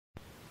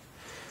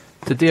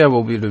Today I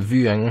will be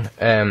reviewing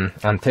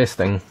and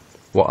testing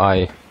what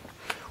I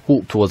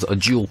hoped was a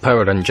dual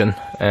power engine,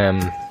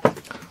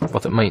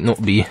 but it might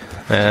not be.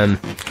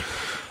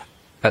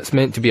 It's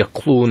meant to be a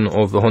clone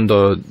of the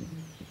Honda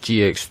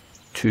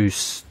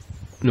GX170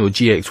 or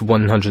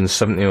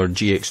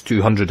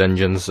GX200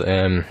 engines.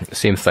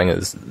 Same thing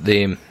as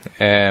them.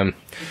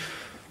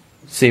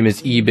 Same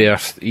as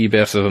Eberth.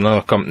 Eberth is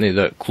another company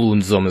that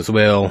clones them as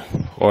well,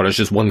 or it's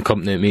just one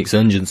company that makes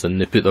engines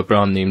and they put their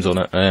brand names on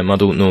it. I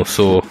don't know,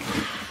 so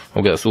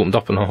I'll get this opened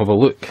up and I'll have a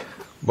look.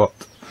 But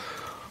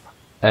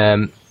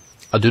I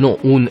do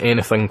not own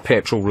anything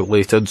petrol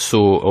related,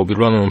 so I'll be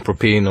running on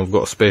propane. I've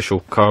got a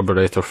special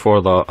carburetor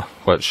for that,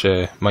 which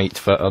might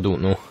fit, I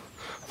don't know.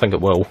 I think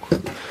it will.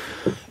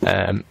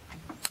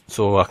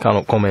 So I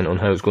cannot comment on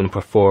how it's going to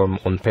perform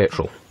on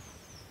petrol.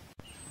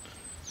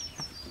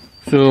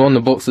 So on the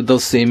box it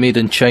does say made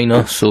in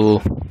China,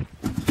 so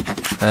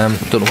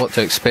don't know what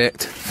to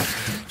expect.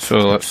 So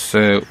let's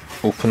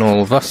open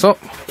all of this up.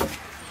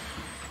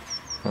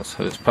 That's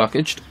how it's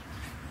packaged.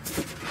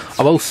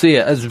 I will say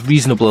it is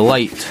reasonably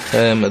light.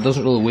 It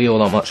doesn't really weigh all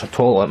that much at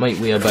all. It might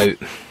weigh about, I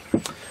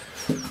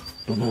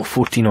don't know,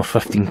 14 or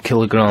 15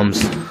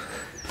 kilograms.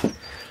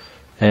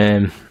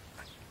 So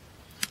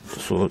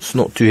it's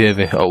not too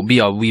heavy. It'll be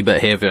a wee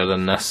bit heavier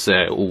than this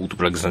old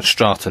Briggs &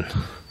 Stratton.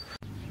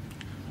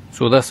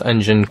 So this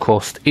engine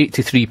cost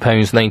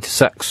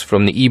 £83.96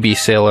 from the eBay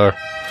seller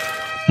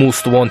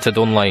Most Wanted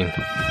Online.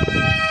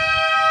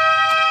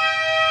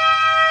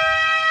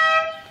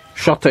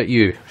 Shut it,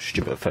 you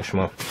stupid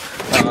fishman.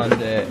 And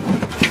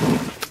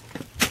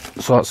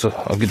so that's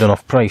a good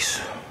enough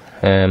price.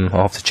 I'll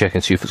have to check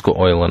and see if it's got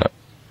oil in it.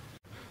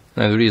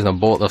 Now the reason I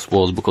bought this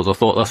was because I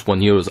thought this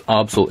one here was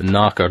absolutely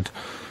knackered.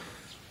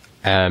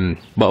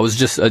 But I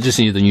just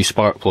needed a new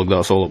spark plug,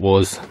 that's all it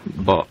was.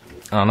 But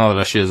another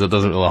issue is it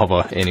doesn't really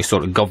have any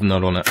sort of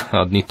governor on it.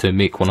 I'd need to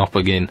make one up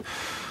again.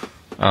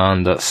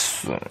 And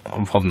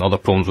I'm having other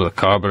problems with the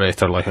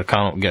carburetor, like I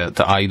cannot get it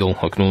to idle,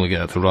 I can only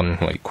get it to run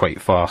like quite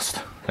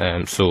fast.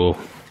 So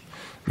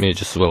may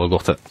just as well have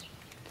got it.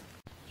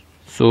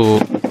 So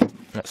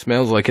it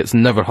smells like it's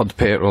never had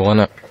petrol in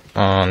it,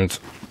 and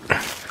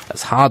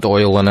it's had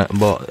oil in it,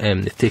 but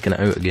they've taken it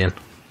out again.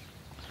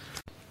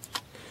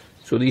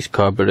 So these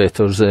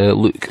carburetors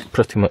look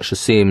pretty much the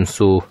same,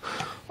 so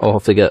I'll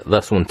have to get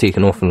this one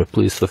taken off and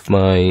replaced with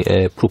my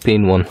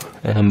propane one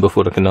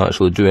before I can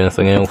actually do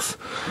anything else.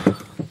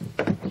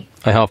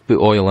 I have put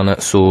oil in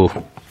it, so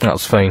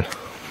that's fine.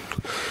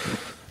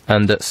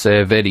 And it's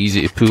very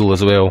easy to pull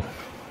as well,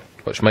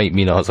 which might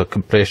mean it has a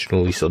compression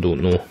release, I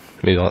don't know.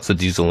 Maybe that's a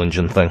diesel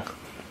engine thing.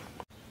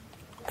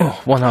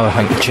 Oh, one other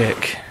thing to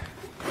check.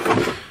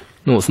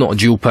 No, it's not a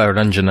dual power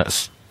engine,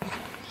 it's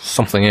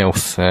something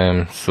else.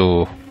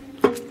 So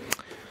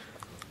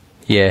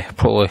yeah,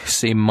 probably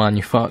same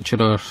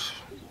manufacturer,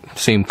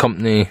 same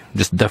company,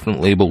 just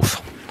different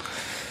labels.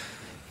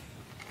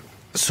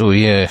 So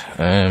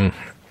yeah,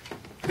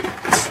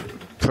 it's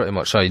pretty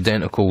much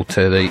identical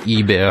to the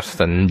Eberth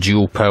and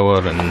dual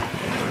power and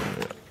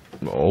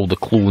all the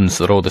clones.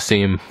 They're all the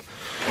same.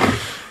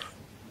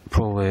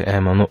 Probably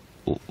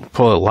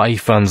probably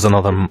Lifan's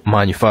another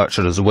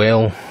manufacturer as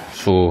well.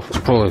 So it's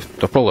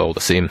they're probably all the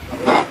same.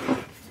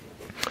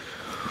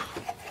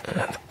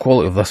 The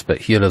quality of this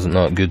bit here isn't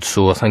that good,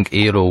 so I think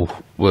air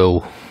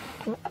will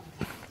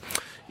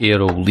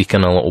leak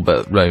in a little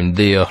bit round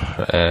there,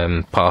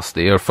 past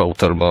the air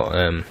filter, but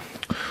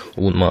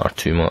won't matter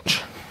too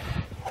much.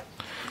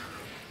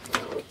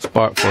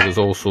 Spark plug is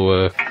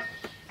also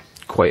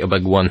quite a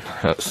big one.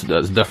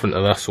 That's different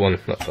to this one.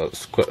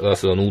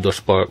 This is an older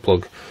spark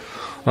plug.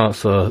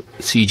 That's a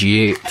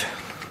CG8.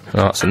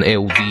 That's an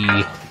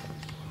LD.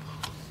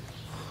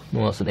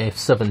 No, that's an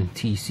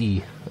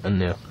F7TC in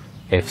there.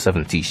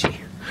 F7TC.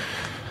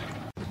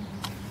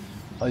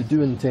 I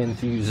do intend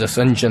to use this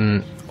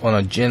engine on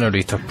a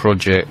generator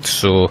project,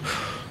 so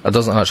it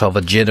doesn't actually have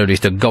a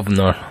generator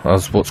governor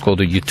as what's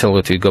called a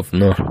utility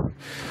governor.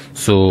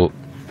 So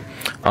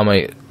I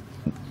might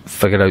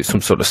figure out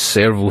some sort of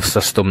servo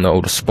system that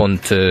will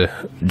respond to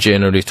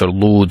generator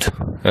load.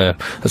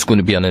 It's going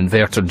to be an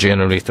inverter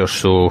generator,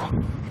 so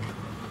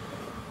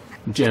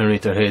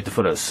generator head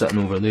for it sitting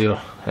over there,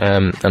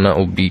 and that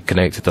will be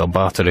connected to a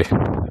battery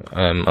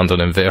and an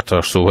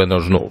inverter, so when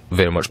there's not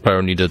very much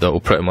power needed, that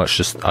will pretty much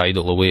just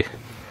idle away.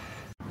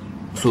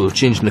 So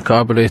changing the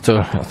carburetor,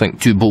 I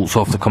think 2 bolts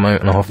have to come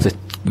out, and I'll have to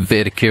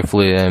very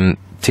carefully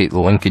take the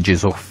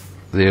linkages off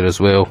there as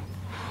well.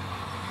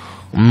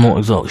 I'm not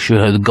exactly sure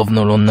how the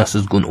governor on this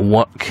is going to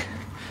work.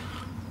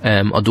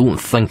 I don't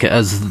think it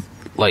is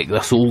like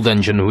this old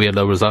engine where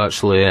there was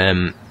actually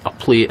a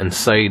plate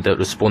inside that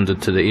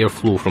responded to the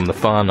airflow from the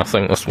fan. I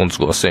think this one's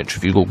got a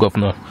centrifugal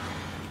governor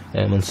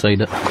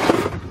inside it.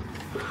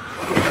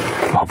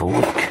 Have a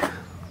look.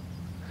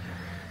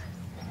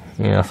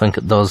 Yeah, I think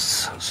it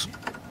does. It's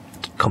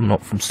coming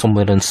up from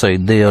somewhere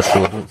inside there,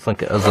 so I don't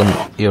think it is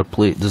an air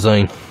plate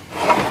design.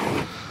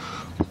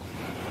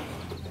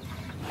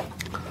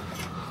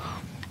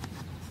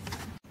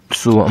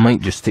 So I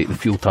might just take the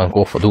fuel tank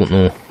off, I don't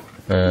know.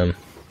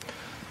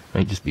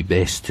 might just be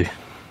best to.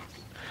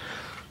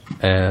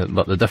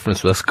 But the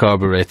difference with this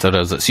carburetor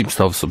is it seems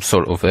to have some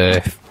sort of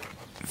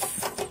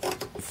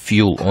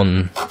fuel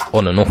on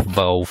and off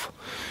valve.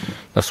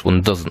 This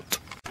one doesn't.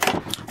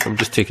 I'm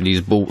just taking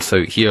these bolts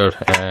out here.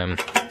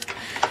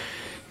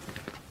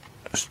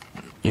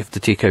 You have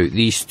to take out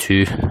these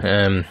two,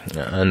 and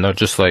they're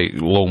just like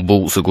long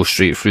bolts that go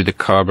straight through the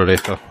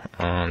carburetor,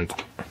 and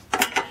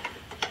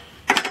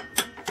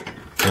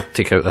I'll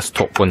take out this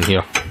top one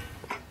here.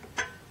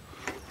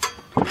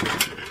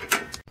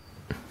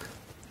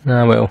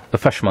 Nah, well, the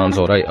Fishman's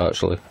alright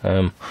actually.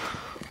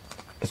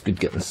 It's good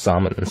getting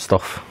salmon and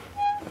stuff.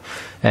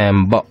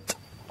 But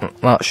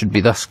that should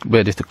be this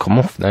ready to come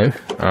off now,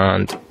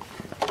 and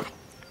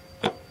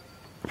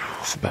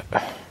it's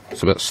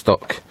a bit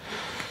stuck.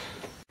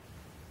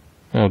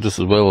 Well, just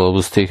as well I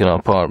was taking it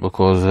apart,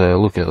 because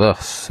look at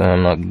this,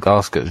 that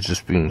gasket has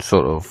just been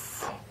sort of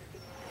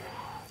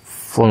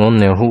flung on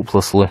there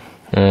hopelessly.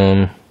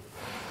 That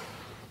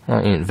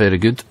ain't very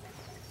good.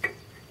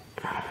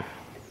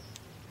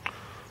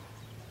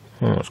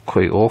 Oh, it's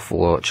quite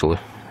awful actually.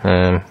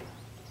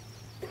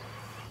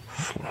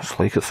 It's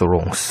like it's the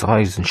wrong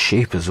size and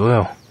shape as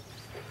well.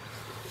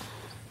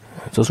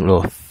 It doesn't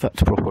really fit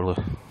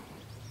properly.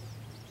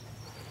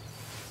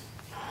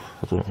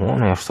 I don't know what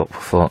on earth's up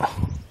with that.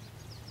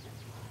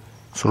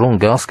 It's the wrong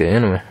gasket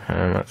anyway,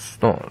 and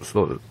it's not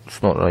the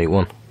right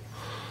one.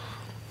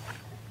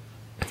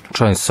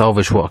 Try and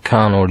salvage what I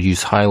can, or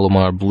use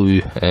Hylamar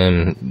blue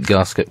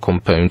gasket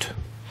compound.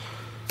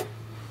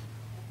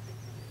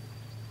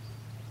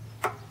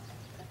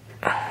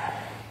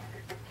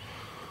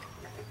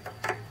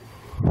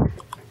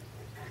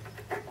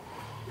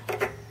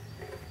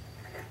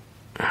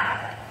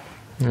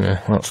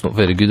 Yeah, that's not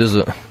very good, is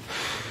it?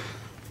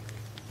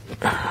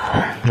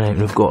 Right,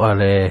 we've got our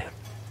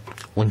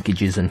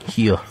linkages in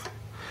here,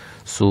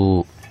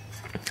 so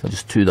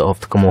just two that have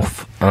to come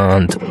off,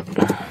 and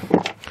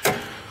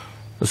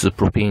this is a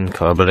propane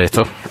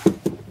carburetor.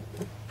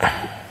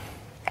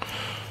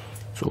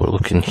 So we're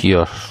looking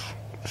here,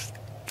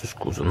 just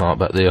goes on that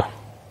bit there.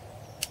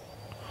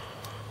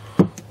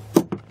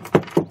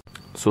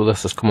 So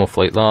this has come off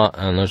like that,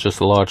 and there's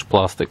just a large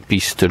plastic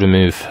piece to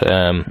remove,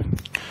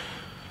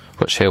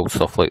 which held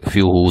stuff like the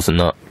fuel hose and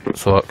that.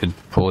 So that could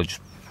probably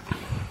just,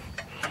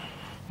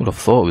 would have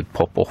thought it would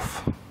pop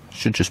off.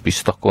 Should just be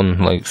stuck on,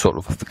 like, sort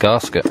of with the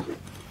gasket.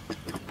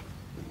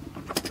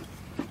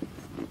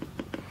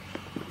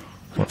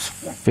 That's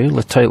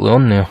fairly tightly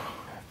on there.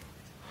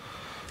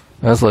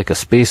 There's like a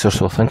spacer,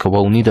 so I think I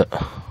will need it.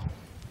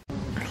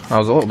 I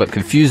was a little bit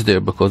confused there,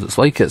 because it's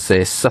like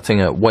it's sitting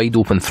at wide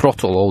open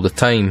throttle all the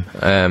time.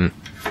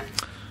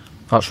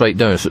 That's right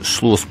down, it's its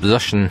slowest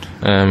position,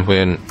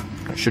 when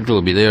it should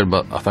really be there,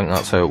 but I think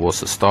that's how it was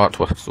to start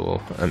with,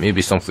 so it may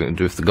be something to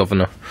do with the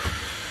governor.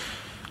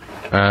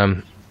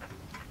 I'll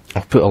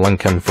put a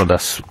link in for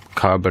this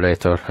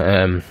carburetor,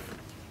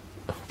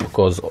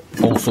 because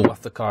also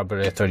with the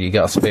carburetor you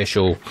get a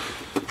special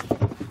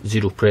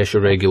zero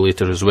pressure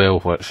regulator as well,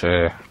 which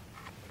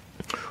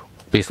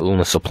basically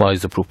only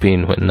supplies the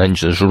propane when the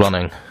engine is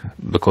running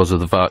because of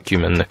the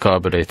vacuum in the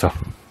carburetor.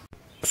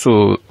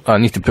 So I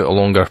need to put a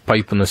longer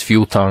pipe in this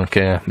fuel tank,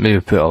 maybe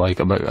put like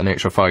about an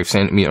extra 5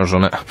 centimetres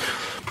on it,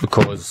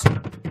 because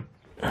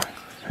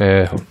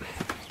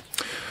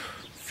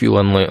fuel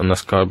inlet on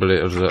this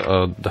carburetor is at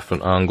a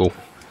different angle,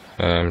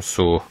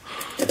 so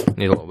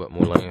need a little bit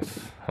more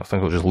length. I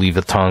think I'll just leave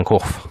the tank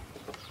off.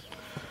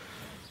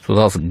 So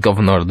that's the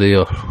governor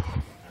there,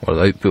 or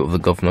the output of the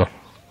governor.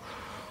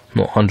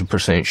 Not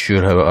 100%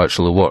 sure how it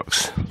actually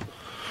works.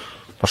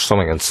 There's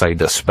something inside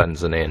that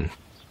spins and then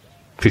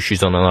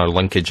pushes on another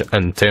linkage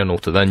internal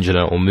to the engine,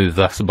 and it will move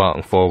this back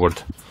and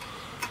forward.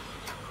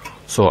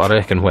 So I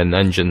reckon when the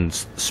engine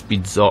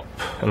speeds up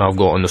and I've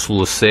got on the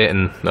slowest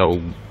setting, that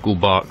will go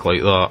back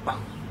like that,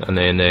 and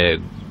then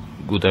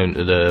go down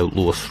to the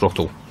lowest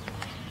throttle.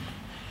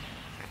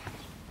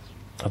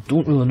 I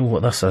don't really know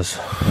what this is.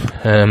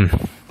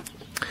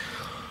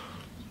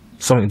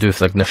 Something to do with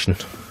the ignition.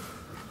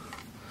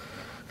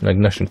 An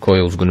ignition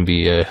coil is going to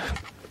be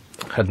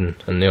hidden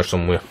in there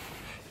somewhere.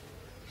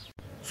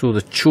 So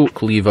the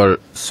choke lever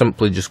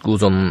simply just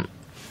goes on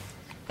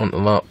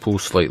onto that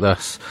post like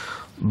this,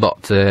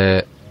 but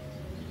I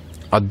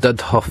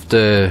did have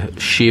to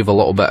shave a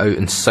little bit out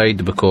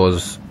inside,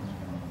 because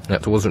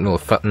it wasn't really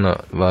fitting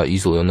that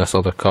easily on this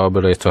other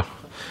carburetor,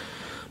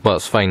 but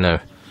it's fine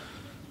now.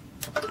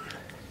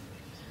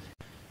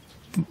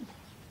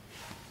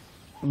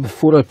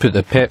 Before I put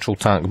the petrol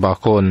tank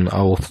back on,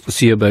 I'll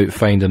see about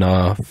finding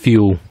a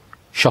fuel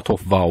shut-off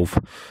valve.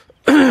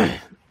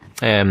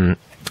 The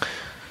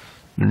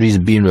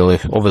reason being, really,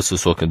 obviously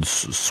so I can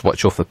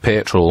switch off the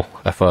petrol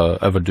if I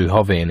ever do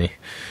have any,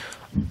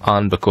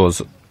 and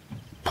because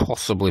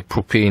possibly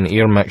propane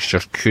air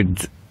mixture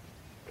could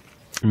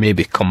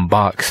maybe come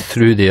back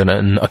through there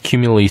and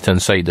accumulate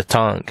inside the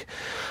tank,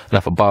 and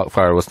if a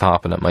backfire was to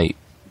happen, it might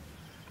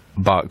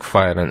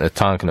backfire into the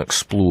tank and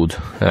explode.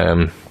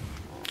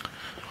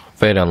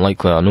 Very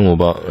unlikely, I know,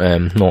 but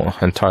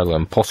not entirely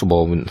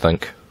impossible, I wouldn't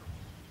think.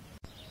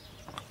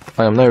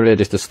 I am now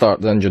ready to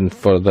start the engine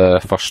for the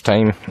first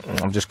time.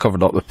 I've just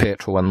covered up the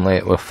petrol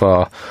inlet with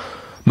a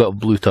bit of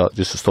blue tack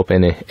just to stop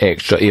any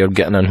extra air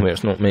getting in where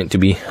it's not meant to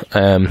be.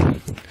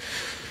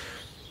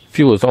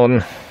 Fuel is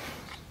on.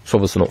 It's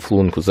obviously not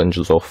flowing because the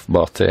engine's off,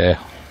 but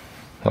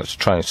let's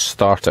try and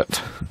start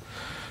it.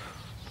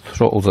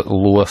 Throttle's at the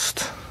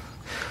lowest.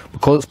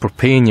 Because it's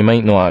propane, you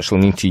might not actually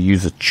need to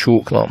use the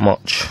choke that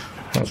much.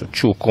 That's a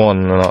choke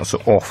on and that's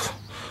it off.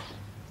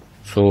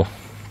 So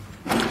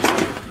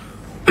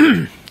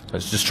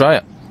let's just try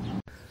it.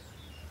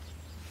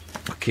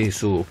 Okay,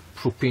 so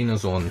propane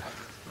is on.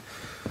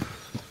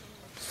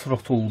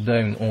 Throttle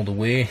down all the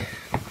way.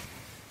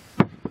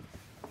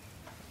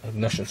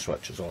 Ignition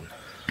switch is on.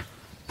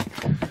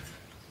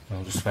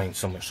 I'll just find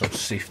somewhere sort of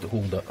safe to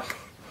hold it.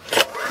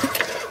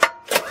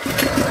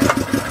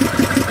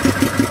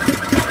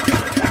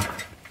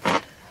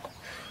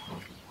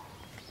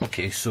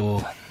 Okay,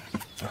 so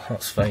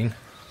that's fine.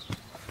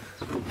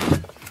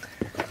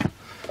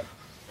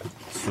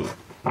 So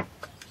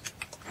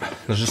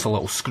there's just a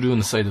little screw on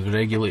the side of the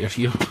regulator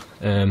here.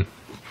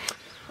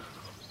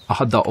 I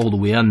had that all the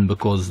way in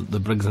because the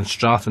Briggs &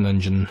 Stratton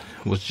engine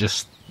was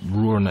just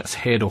roaring its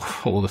head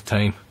off all the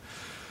time.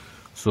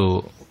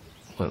 So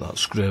let that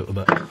screw out a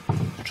bit.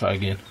 Try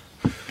again.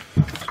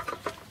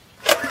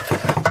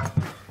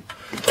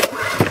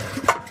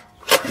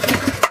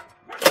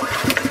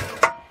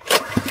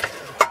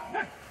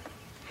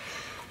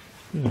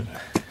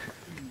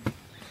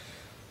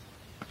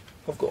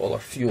 I've got all our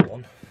fuel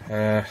on.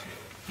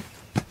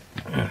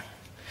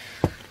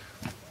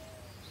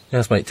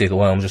 This might take a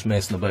while, I'm just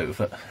messing about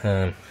with it.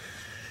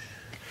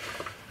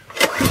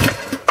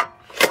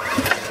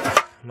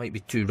 Might be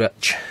too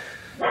rich.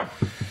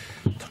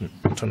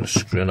 Turn the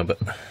screw in a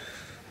bit.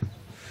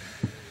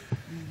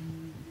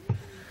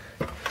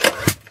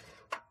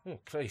 Oh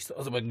Christ, that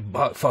was a big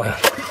backfire.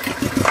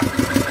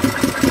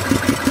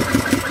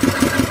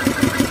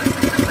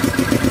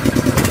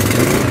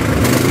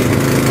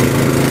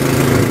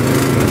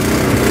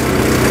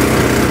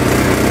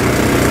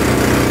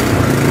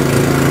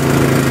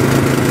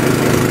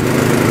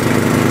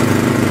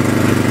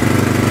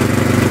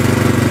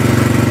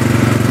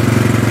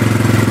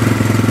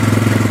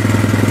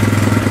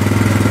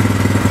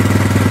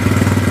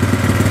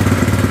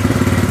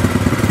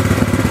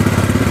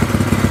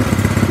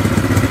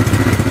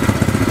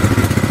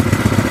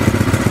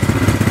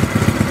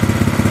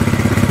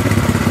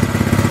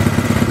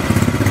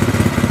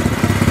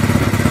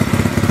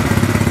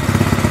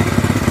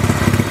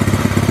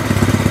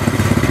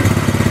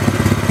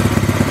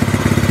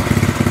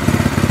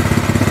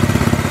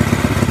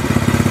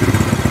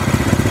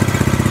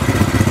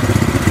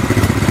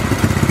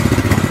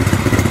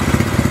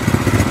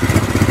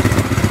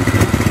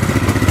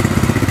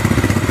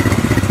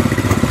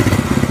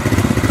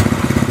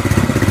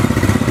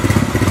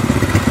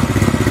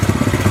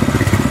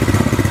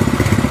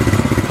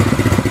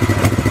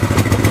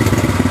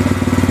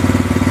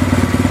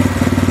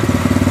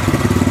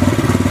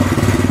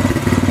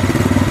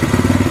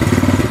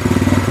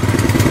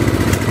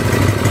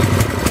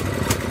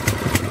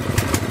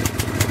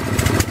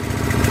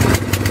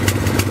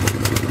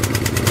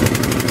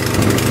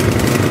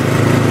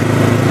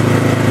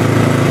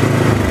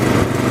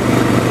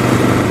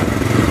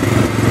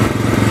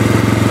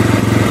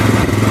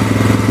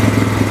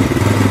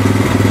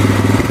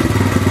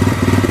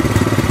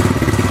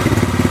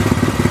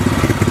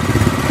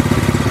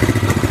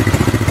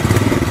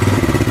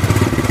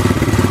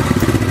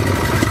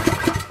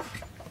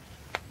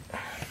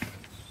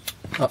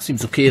 That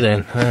seems okay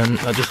then.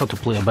 I just have to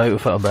play about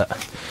with it a bit.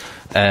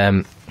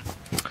 And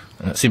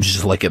it seems to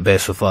just like it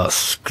best with that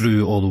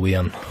screw all the way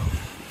in.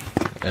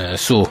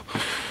 So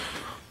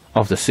I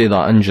have to say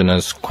that engine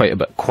is quite a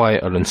bit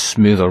quieter and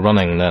smoother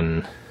running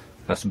than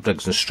this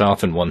Briggs &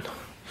 Stratton one.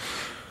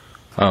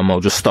 I'll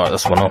just start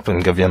this one up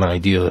and give you an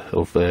idea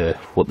of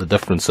what the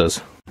difference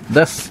is.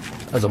 This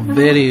is a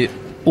very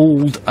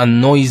old and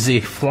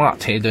noisy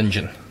flathead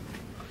engine,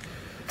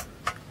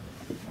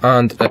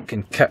 and it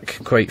can kick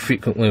quite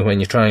frequently when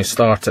you try and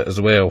start it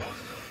as well.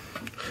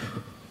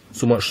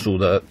 So much so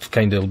that it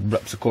kind of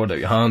rips the cord out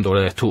your hand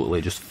or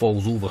totally just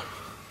falls over.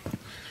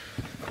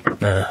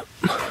 But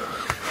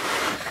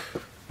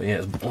yeah,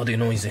 it's bloody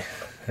noisy.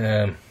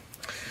 And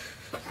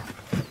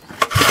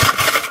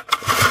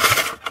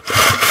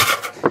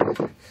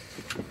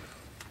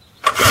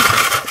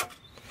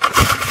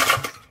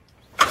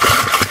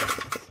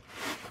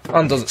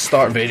doesn't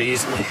start very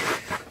easily.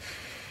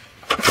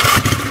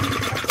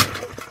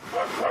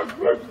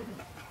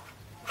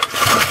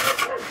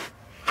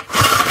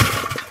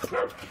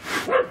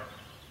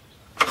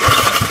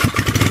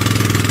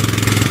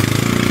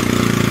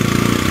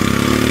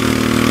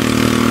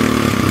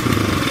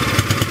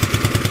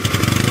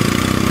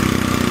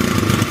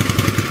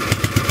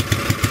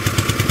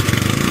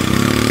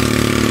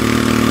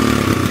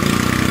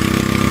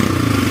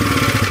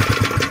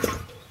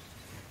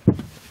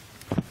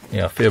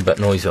 Yeah, a fair bit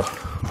noisier.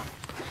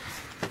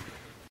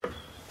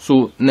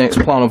 So next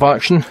plan of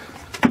action,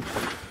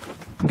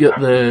 get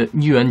the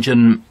new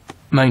engine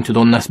mounted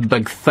on this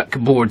big thick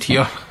board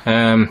here,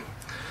 and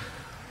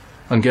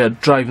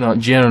get driving that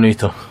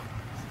generator.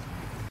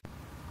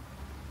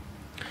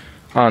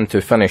 And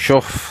to finish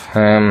off,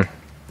 here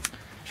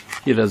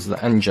is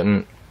the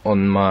engine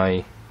on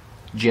my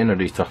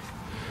generator.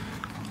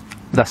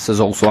 This is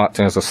also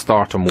acting as a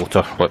starter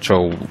motor, which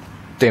I'll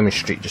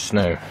demonstrate just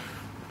now.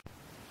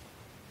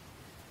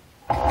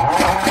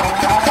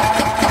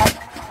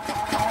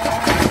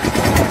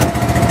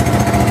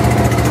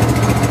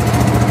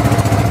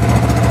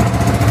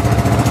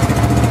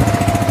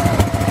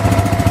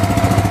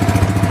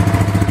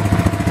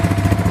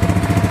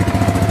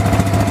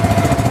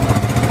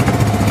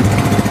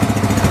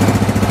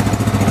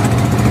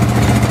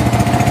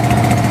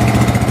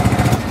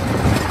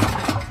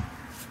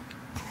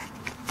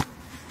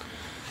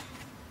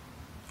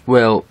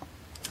 Well,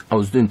 I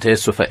was doing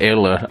tests with it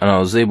earlier and I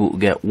was able to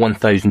get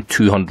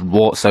 1200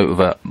 watts out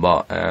of it,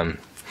 but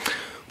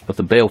with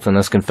the belt in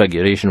this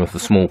configuration with the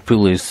small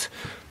pulleys,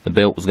 the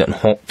belt was getting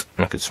hot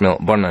and I could smell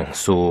it burning,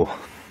 so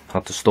I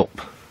had to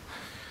stop.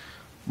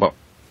 But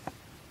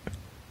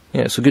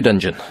yeah, it's a good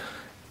engine.